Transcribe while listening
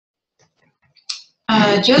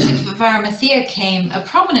Joseph of Arimathea came, a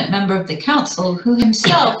prominent member of the council, who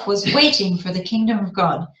himself was waiting for the kingdom of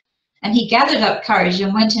God. And he gathered up courage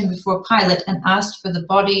and went in before Pilate and asked for the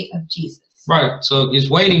body of Jesus. Right, so he's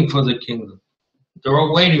waiting for the kingdom. They're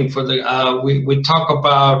all waiting for the, we talk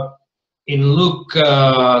about in Luke,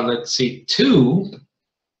 let's see, 2,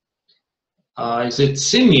 is it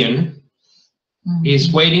Simeon? Mm-hmm.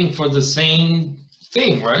 Is waiting for the same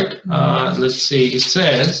thing, right? Mm-hmm. Let's see, it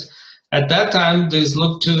says, at that time, there's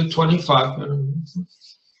Luke 2:25.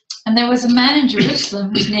 And there was a man in Jerusalem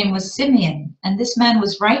whose name was Simeon, and this man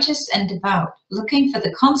was righteous and devout, looking for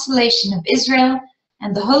the consolation of Israel,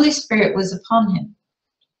 and the Holy Spirit was upon him.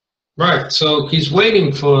 Right, so he's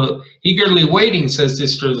waiting for, eagerly waiting, says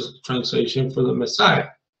this translation, for the Messiah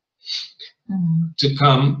to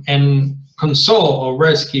come and console or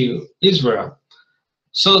rescue Israel.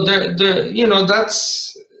 So you know,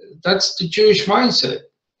 that's the Jewish mindset.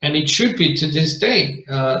 And it should be to this day,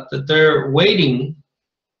 that they're waiting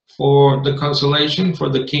for the consolation, for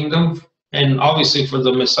the kingdom, and obviously for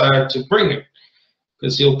the Messiah to bring it,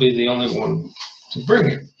 because he'll be the only one to bring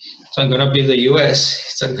it. It's not going to be the US,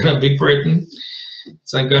 it's not going to be Britain,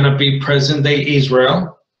 it's not going to be present-day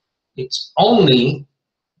Israel. It's only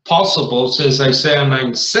possible, says Isaiah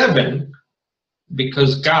 9:7,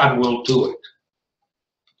 because God will do it.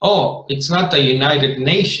 Oh, it's not the United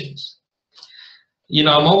Nations. You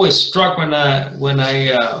know, I'm always struck when I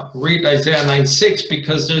read Isaiah 9:6,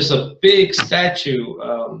 because there's a big statue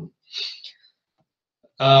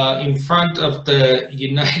in front of the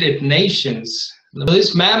United Nations.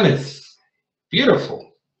 This mammoth,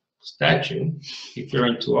 beautiful statue, if you're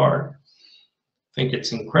into art. I think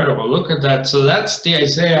it's incredible. Look at that. So that's the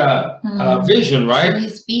Isaiah vision, right? So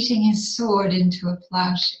he's beating his sword into a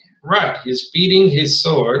plowshare. Right, he's beating his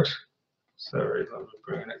sword. Sorry, let me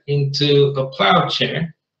bring it into a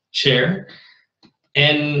plowshare.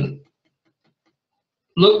 And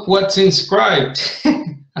look what's inscribed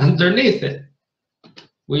underneath it.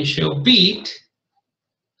 We shall beat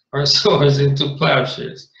our swords into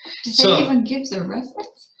plowshares. Did they even give the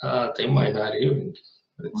reference? They might not even.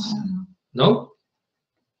 Wow. No?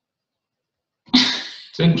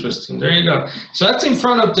 It's interesting. There you go. So that's in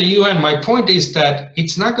front of the UN. My point is that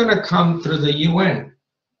it's not going to come through the UN,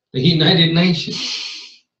 the United Nations.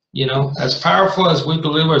 You know, as powerful as we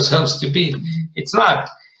believe ourselves to be, it's not.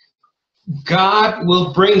 God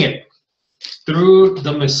will bring it through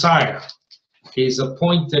the Messiah. He's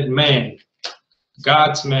appointed man,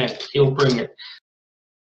 God's man. He'll bring it.